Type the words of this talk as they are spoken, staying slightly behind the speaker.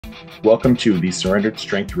Welcome to the Surrendered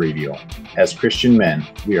Strength Radio. As Christian men,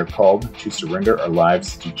 we are called to surrender our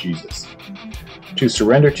lives to Jesus. To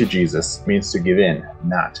surrender to Jesus means to give in,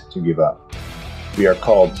 not to give up. We are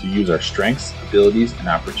called to use our strengths, abilities, and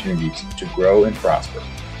opportunities to grow and prosper.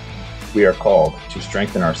 We are called to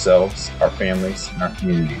strengthen ourselves, our families, and our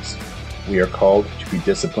communities. We are called to be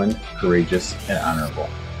disciplined, courageous, and honorable.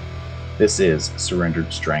 This is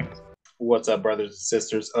Surrendered Strength. What's up, brothers and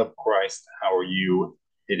sisters of Christ? How are you?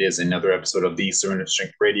 It is another episode of the Surrendered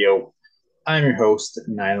Strength Radio. I'm your host,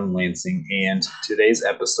 Nylan Lansing, and today's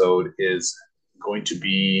episode is going to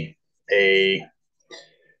be a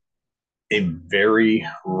very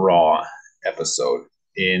raw episode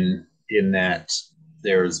in that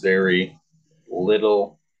there's very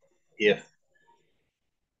little, if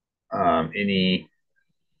any.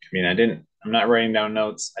 I'm not writing down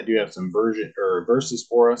notes. I do have some verses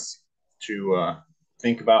for us to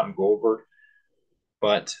think about and go over.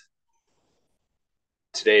 But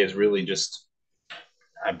today is really just,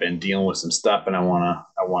 I've been dealing with some stuff and I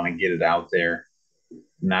wanna get it out there,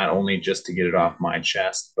 not only just to get it off my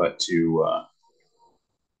chest, but to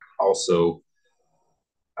also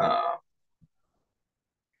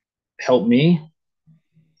help me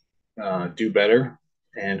do better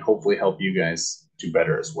and hopefully help you guys do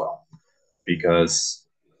better as well, because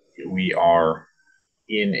we are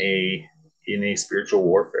in a spiritual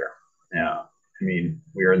warfare. Yeah,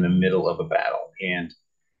 we are in the middle of a battle, and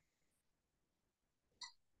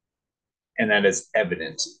that is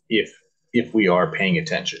evident if we are paying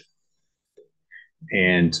attention.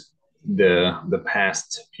 And the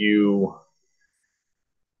past few,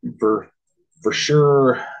 for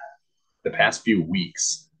sure, the past few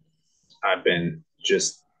weeks, I've been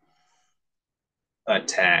just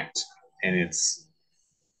attacked, and it's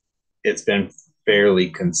been fairly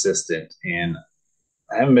consistent, and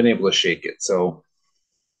I haven't been able to shake it. So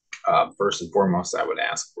first and foremost, I would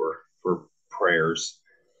ask for prayers.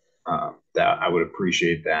 That I would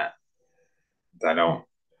appreciate that. I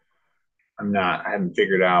haven't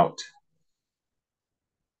figured out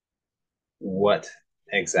what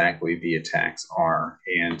exactly the attacks are,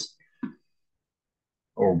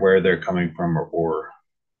 or where they're coming from, or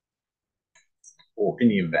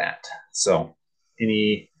any of that. So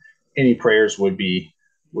any prayers would be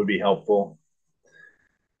helpful.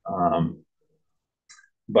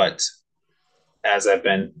 But as I've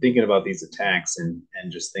been thinking about these attacks and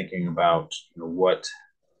just thinking about what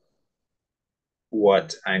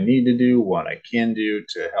I need to do, what I can do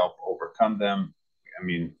to help overcome them,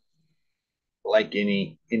 like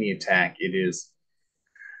any attack, it is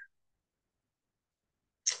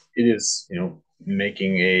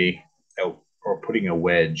making or putting a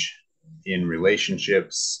wedge in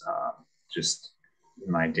relationships, just in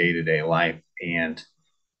my day-to-day life, and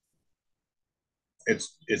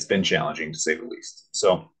it's been challenging, to say the least.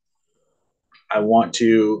 So I want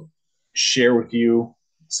to share with you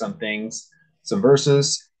some things, some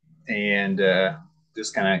verses, and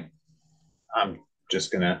just kind of, I'm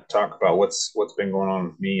just going to talk about what's been going on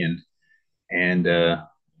with me, and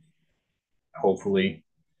hopefully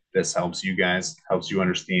this helps you guys, helps you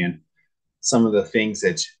understand some of the things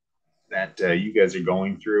that you guys are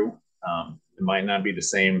going through. It might not be the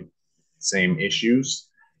same issues,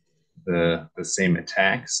 the same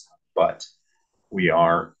attacks, but we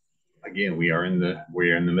are in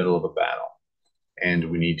the middle of a battle, and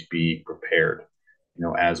we need to be prepared.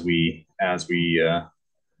 As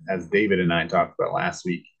David and I talked about last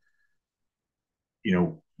week,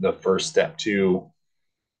 the first step to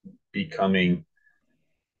becoming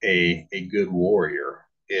a good warrior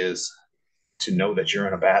is to know that you're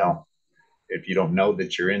in a battle. If you don't know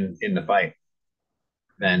that you're in the fight,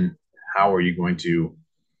 then how are you going to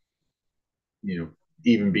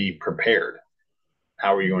even be prepared?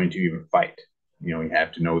 How are you going to even fight? You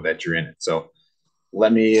have to know that you're in it. So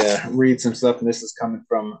let me read some stuff, and this is coming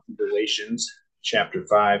from Galatians chapter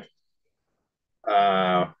 5,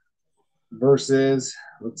 verses,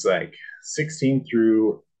 looks like 16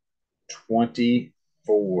 through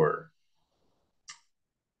 24.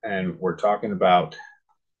 And we're talking about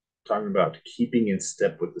keeping in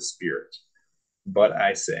step with the Spirit. But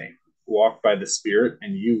I say, walk by the Spirit,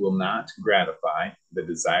 and you will not gratify the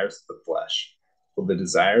desires of the flesh. For the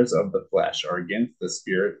desires of the flesh are against the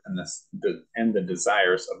Spirit, and the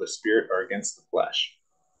desires of the Spirit are against the flesh.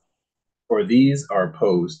 For these are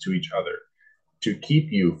opposed to each other, to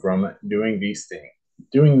keep you from doing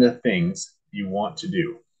the things you want to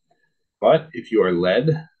do. But if you are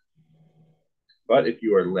led by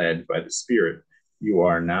the Spirit, you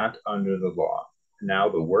are not under the law. Now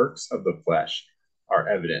the works of the flesh are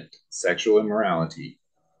evident: sexual immorality,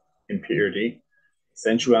 impurity,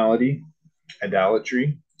 sensuality,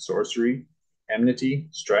 idolatry, sorcery, enmity,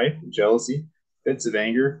 strife, jealousy, fits of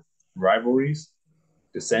anger, rivalries,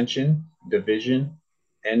 dissension, division,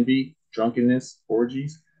 envy, drunkenness,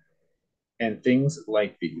 orgies, and things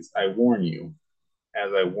like these. I warn you,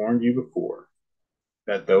 as I warned you before,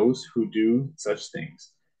 that those who do such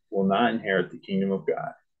things will not inherit the kingdom of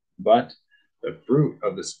God. But the fruit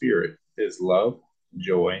of the Spirit is love,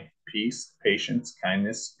 joy, peace, patience,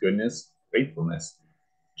 kindness, goodness, faithfulness,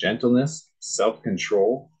 gentleness,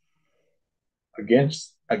 self-control.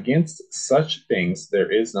 Against such things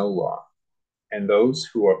there is no law. And those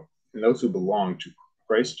who belong to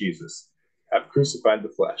Christ Jesus have crucified the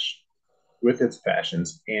flesh with its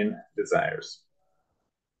passions and desires.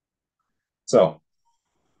 So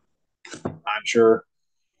I'm sure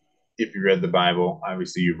if you read the Bible,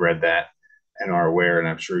 obviously you've read that and are aware, and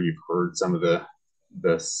I'm sure you've heard some of the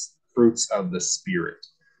fruits of the Spirit.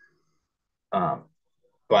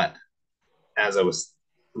 But as I was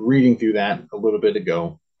reading through that a little bit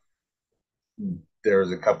ago, there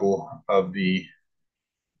was a couple of the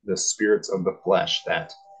spirits of the flesh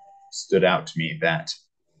that stood out to me that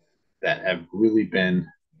have really been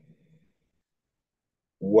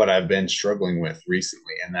what I've been struggling with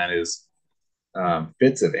recently, and that is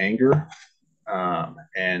fits of anger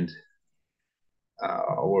and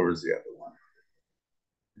what was the other one?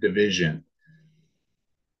 Division.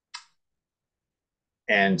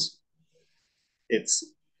 And it's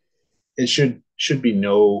it should be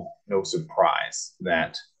no surprise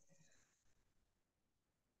that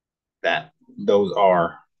those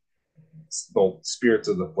are both spirits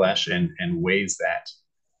of the flesh and ways that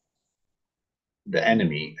the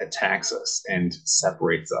enemy attacks us and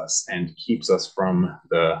separates us and keeps us from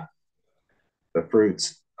the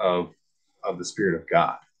fruits of the Spirit of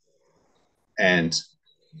God. And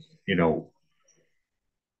you know,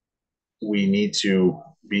 we need to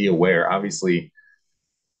be aware. Obviously,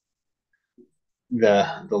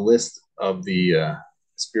 the list of the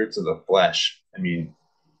spirits of the flesh. I mean,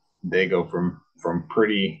 they go from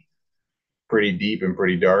pretty deep and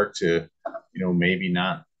pretty dark to maybe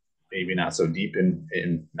not so deep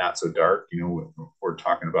and not so dark. We're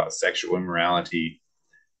talking about sexual immorality,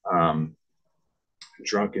 um,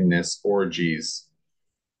 drunkenness, orgies.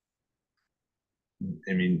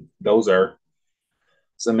 I mean, those are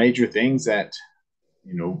some major things that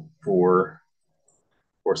for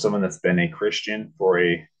someone that's been a Christian for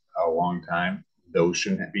a long time, those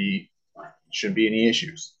shouldn't be any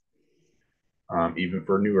issues. Even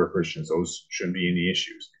for newer Christians, those shouldn't be any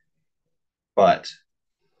issues. But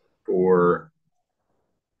for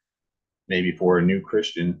maybe for a new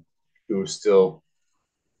Christian who's still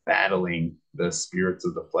battling the spirits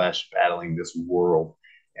of the flesh, battling this world,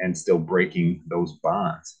 and still breaking those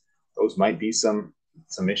bonds, those might be some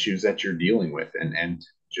issues that you're dealing with, and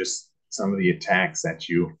just some of the attacks that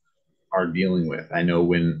you are dealing with. I know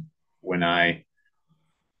when I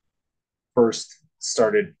first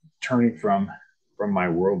started turning from my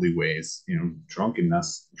worldly ways,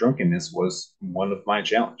 drunkenness was one of my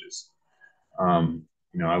challenges.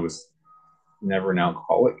 I was never an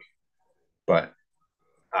alcoholic, but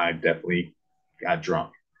I definitely got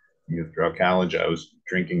drunk. Throughout college, I was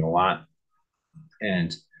drinking a lot,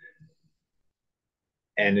 and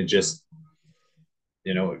it just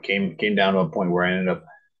it came down to a point where I ended up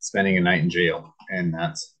spending a night in jail, and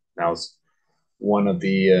that was one of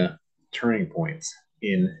the turning points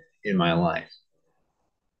in my life.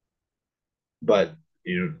 But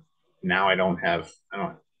now I don't have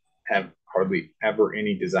hardly ever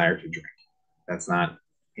any desire to drink. That's not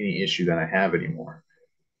any issue that I have anymore.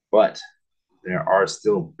 But there are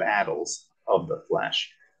still battles of the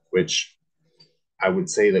flesh, which I would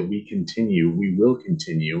say that we will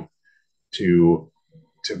continue to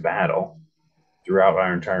battle throughout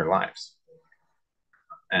our entire lives.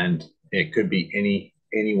 And it could be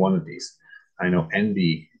any one of these. I know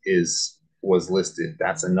envy was listed.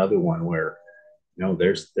 That's another one where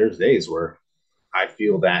there's days where I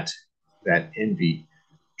feel that envy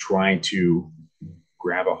trying to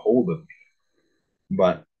grab a hold of me.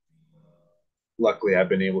 But luckily, I've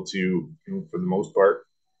been able to, for the most part,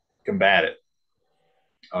 combat it.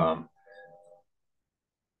 Um,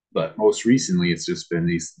 but most recently, it's just been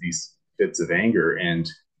these fits of anger and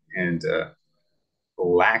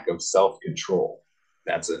lack of self control.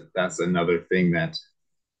 That's another thing that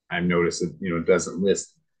I've noticed that doesn't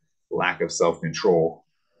list lack of self control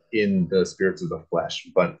in the spirits of the flesh,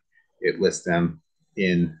 but it lists them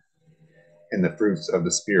in the fruits of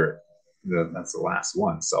the Spirit. That's the last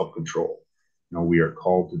one, self control. We are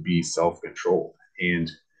called to be self controlled, and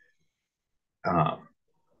um,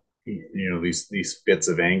 these fits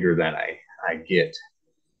of anger that I get,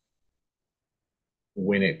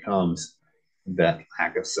 when it comes, that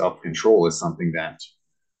lack of self-control is something that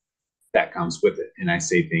comes with it. And I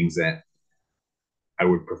say things that I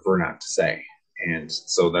would prefer not to say. And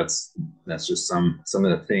so that's just some of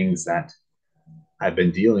the things that I've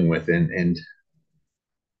been dealing with. And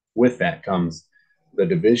with that comes the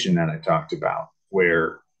division that I talked about,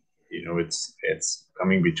 where it's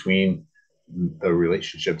coming between the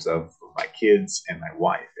relationships of my kids and my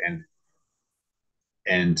wife.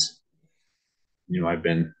 And I've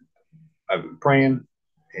been praying,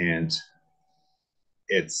 and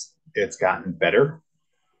it's gotten better.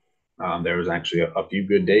 There was actually a few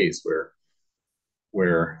good days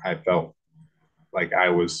where I felt like I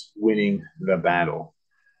was winning the battle.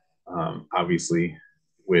 Obviously,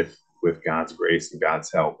 with God's grace and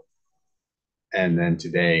God's help. And then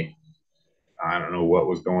today, I don't know what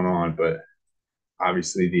was going on, but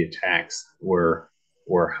obviously the attacks were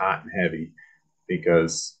hot and heavy,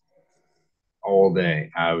 because all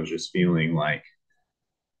day I was just feeling like,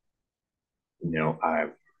 I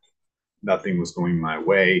nothing was going my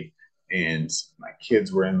way, and my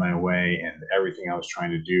kids were in my way, and everything I was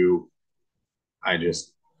trying to do, I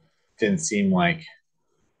just didn't seem like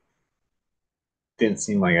didn't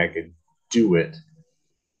seem like I could do it,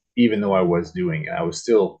 even though I was doing it. I was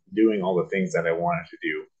still doing all the things that I wanted to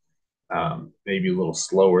do, maybe a little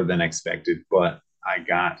slower than expected, but I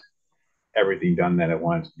got everything done that I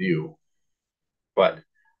wanted to do. But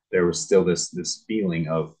there was still this feeling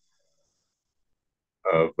of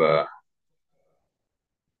I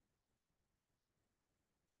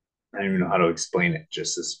don't even know how to explain it.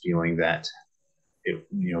 Just this feeling that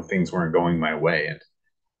things weren't going my way,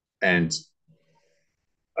 and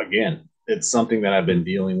again, it's something that I've been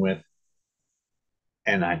dealing with,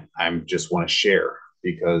 and I just want to share,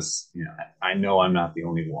 because I know I'm not the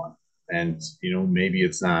only one. And maybe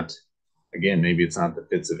it's not, again, maybe it's not the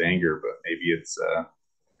fits of anger, but maybe it's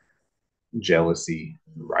jealousy,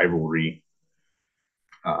 rivalry,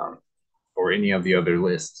 um, or any of the other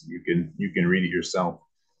lists. You can read it yourself.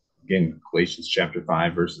 Again, Galatians chapter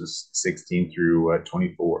 5 verses 16 through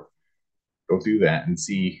 24. Go through that and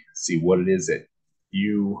see what it is that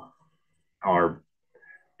you are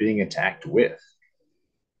being attacked with,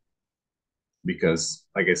 because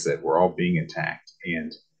like I said, we're all being attacked,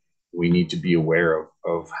 and we need to be aware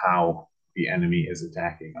of how the enemy is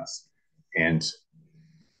attacking us, and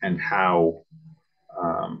how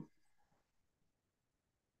um,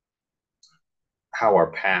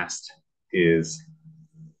 our past is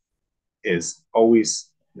always,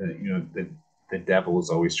 the devil is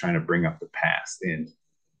always trying to bring up the past, and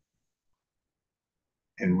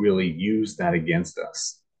really use that against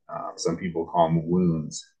us. Some people call them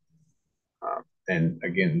wounds, and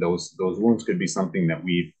again, those wounds could be something that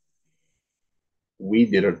we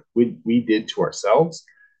did to ourselves,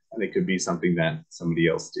 and it could be something that somebody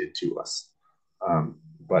else did to us.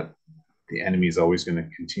 But the enemy is always going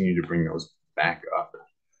to continue to bring those back up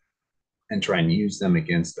and try and use them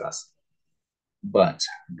against us. But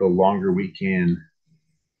the longer we can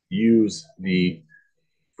use the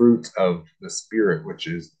fruit of the Spirit, which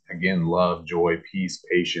is, again, love, joy, peace,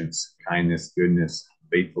 patience, kindness, goodness,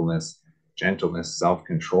 faithfulness, gentleness, self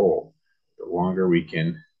control, the longer we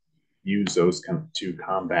can use those to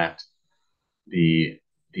combat the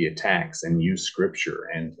attacks, and use scripture,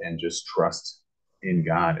 and just trust in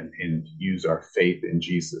God, and use our faith in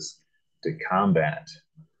Jesus to combat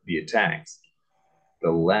the attacks, the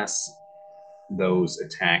less those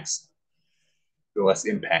attacks, the less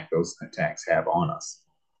impact those attacks have on us.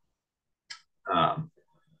 Um,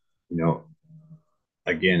 you know,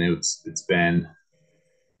 again, it's been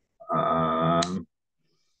I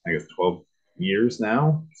guess 12 years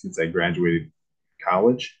now since I graduated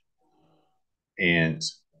college, and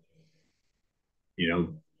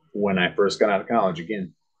when I first got out of college,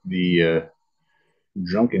 again, the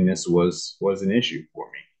drunkenness was an issue for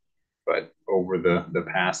me. But over the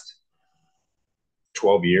past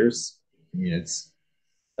 12 years, it's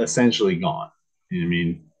essentially gone. I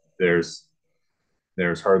mean, there's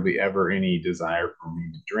there's hardly ever any desire for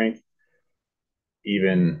me to drink,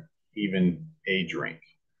 even a drink,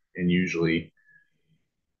 and usually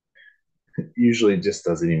it just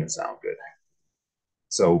doesn't even sound good.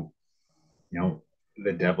 So you know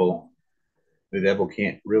the devil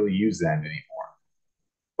can't really use that anymore.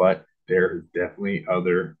 But there are definitely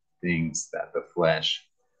other things that the flesh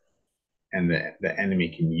and the enemy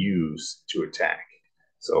can use to attack.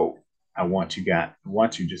 So I want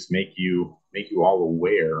to just make you all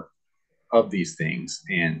aware of these things,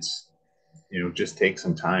 and just take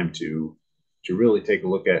some time to really take a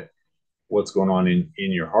look at what's going on in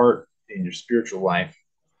your heart, in your spiritual life,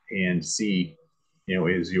 and see,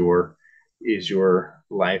 is Is your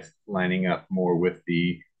life lining up more with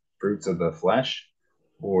the fruits of the flesh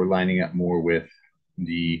or lining up more with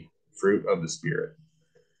the fruit of the Spirit?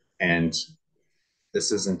 And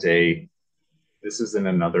this isn't a this isn't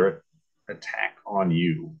another attack on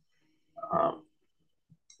you. Um,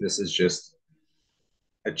 this is just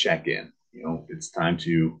a check-in. It's time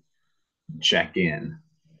to check in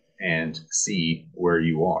and see where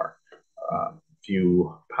you are. A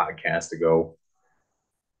few podcasts ago,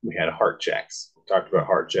 we had heart checks. We talked about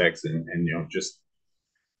heart checks and just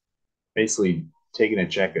basically taking a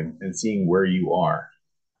check and seeing where you are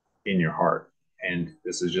in your heart. And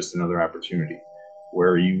this is just another opportunity.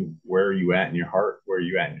 Where are you at in your heart? Where are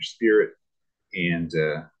you at in your spirit? And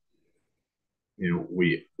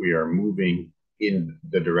we are moving in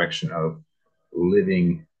the direction of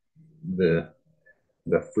living the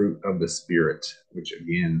the fruit of the spirit, which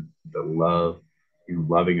again, the love,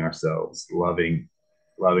 loving ourselves, loving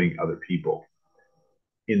other people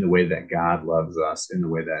in the way that God loves us, in the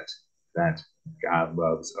way that God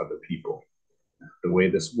loves other people. The way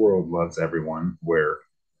this world loves everyone, where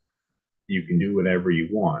you can do whatever you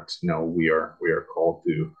want. No, we are called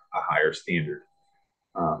to a higher standard.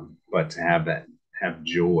 But to have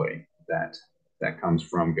joy that comes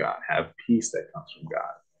from God, have peace that comes from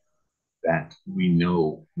God, that we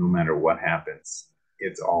know no matter what happens,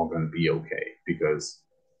 it's all going to be okay because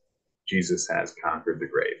Jesus has conquered the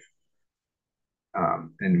grave.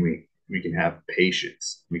 And we can have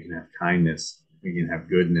patience, we can have kindness, we can have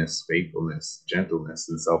goodness, faithfulness, gentleness,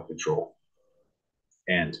 and self-control.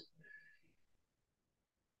 And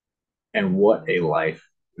what a life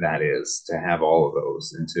that is, to have all of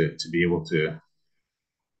those and to be able to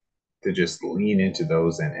just lean into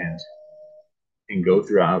those and go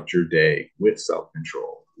throughout your day with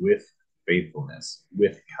self-control, with faithfulness,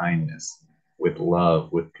 with kindness, with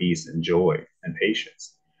love, with peace and joy and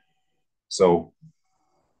patience. So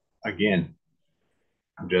again,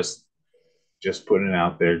 I'm just putting it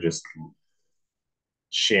out there, just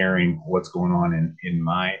sharing what's going on in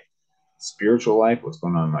my spiritual life, what's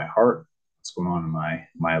going on in my heart, what's going on in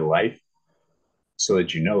my life, so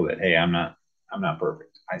that you know that, hey, I'm not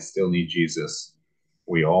perfect. I still need Jesus.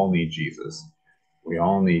 We all need Jesus. We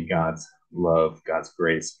all need God's love, God's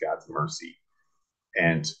grace, God's mercy.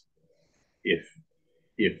 And if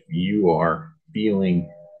you are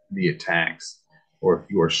feeling the attacks, or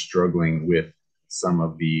if you are struggling with some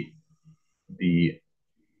of the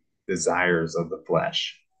desires of the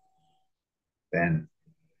flesh, then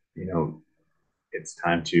you know it's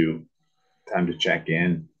time to check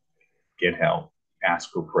in, get help,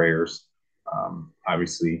 ask for prayers.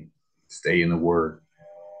 Obviously, stay in the Word,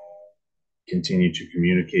 continue to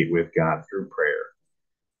communicate with God through prayer,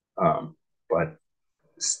 but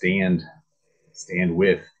stand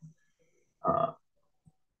with uh,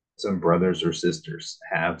 some brothers or sisters.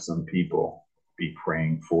 Have some people be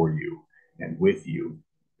praying for you and with you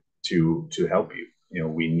to help you.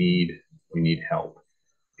 We need help,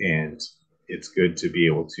 and it's good to be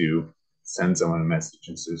able to send someone a message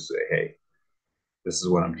and to say, hey, this is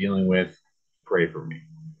what I'm dealing with. Pray for me.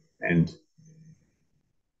 And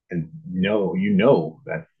you know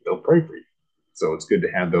that they'll pray for you. So it's good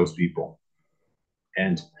to have those people.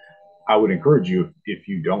 And I would encourage you, if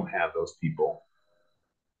you don't have those people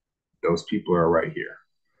are right here.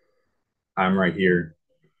 I'm right here,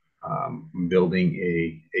 building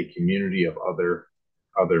a community of other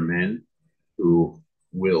men who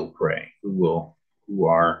will pray, who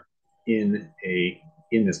are in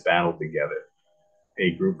this battle together.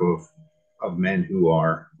 A group of men who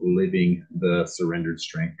are living the surrendered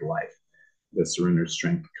strength life, the surrendered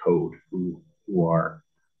strength code, who are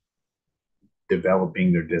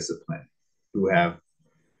developing their discipline, who have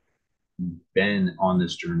been on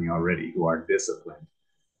this journey already, who are disciplined.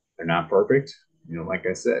 They're not perfect. Like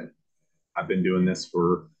I said, I've been doing this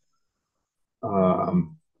for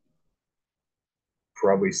um,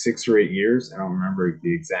 probably 6 or 8 years. I don't remember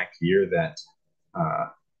the exact year that uh,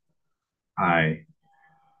 I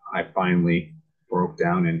I finally broke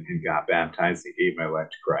down and got baptized and gave my life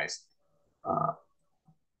to Christ. Uh,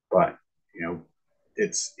 but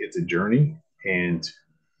it's a journey, and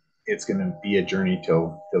it's going to be a journey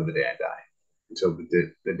till the day I die, until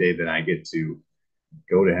the day that I get to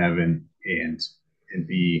go to heaven and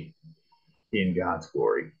be in God's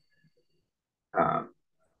glory. Um,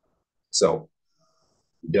 so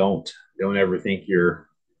don't ever think you're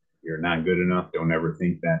not good enough. Don't ever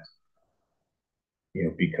think that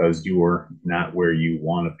because you're not where you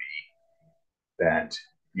want to be, that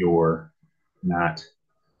you're not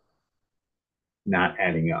not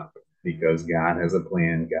adding up, because God has a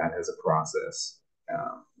plan, God has a process.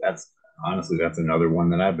 That's another one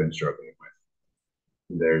that I've been struggling with.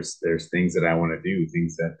 There's things that I want to do,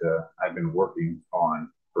 things that I've been working on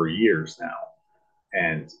for years now,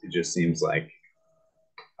 and it just seems like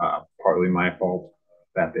partly my fault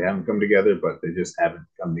that they haven't come together, but they just haven't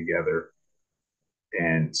come together,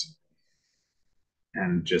 and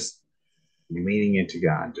just leaning into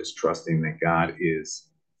God, just trusting that God is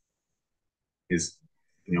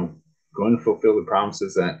going to fulfill the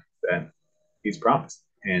promises that He's promised,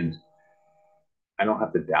 and I don't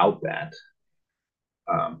have to doubt that.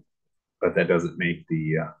 Um, but that doesn't make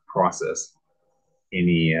the process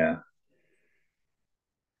any. It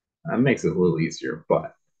makes it a little easier,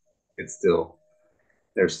 but it's still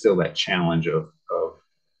there's still that challenge of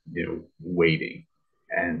waiting,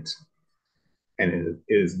 and it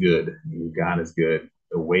is good. God is good.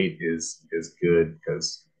 The wait is good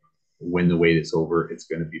because when the wait is over, it's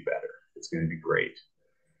going to be better. It's going to be great.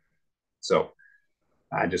 So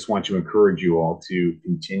I just want to encourage you all to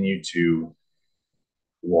continue to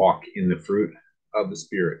walk in the fruit of the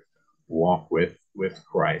Spirit, walk with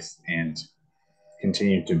Christ, and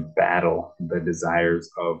continue to battle the desires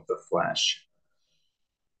of the flesh.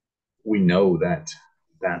 We know that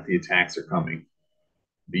the attacks are coming.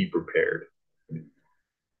 Be prepared.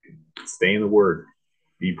 Stay in the Word.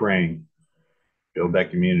 Be praying. Build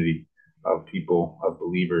that community of people, of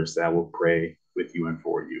believers that will pray with you and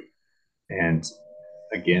for you. And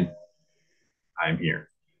again, I'm here.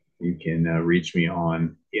 You can reach me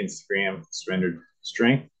on Instagram, Surrendered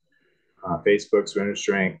Strength, Facebook, Surrendered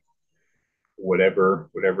Strength, whatever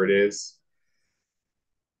it is.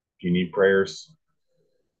 If you need prayers,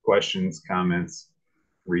 questions, comments,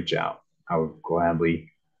 reach out. I would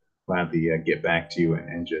gladly get back to you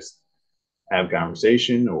and just have a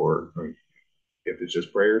conversation, or if it's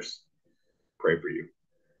just prayers, pray for you.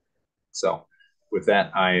 So with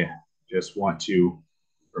that, I just want to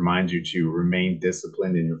remind you to remain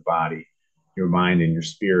disciplined in your body, your mind, and your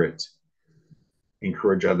spirit.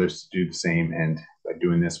 Encourage others to do the same, and by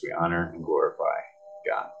doing this, we honor and glorify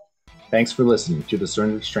God. Thanks for listening to the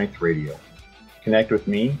Surrendered Strength Radio. Connect with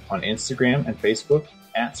me on Instagram and Facebook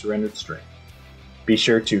at Surrendered Strength. Be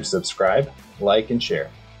sure to subscribe, like, and share,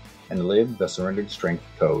 and live the Surrendered Strength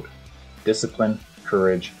Code. Discipline,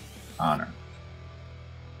 courage, honor.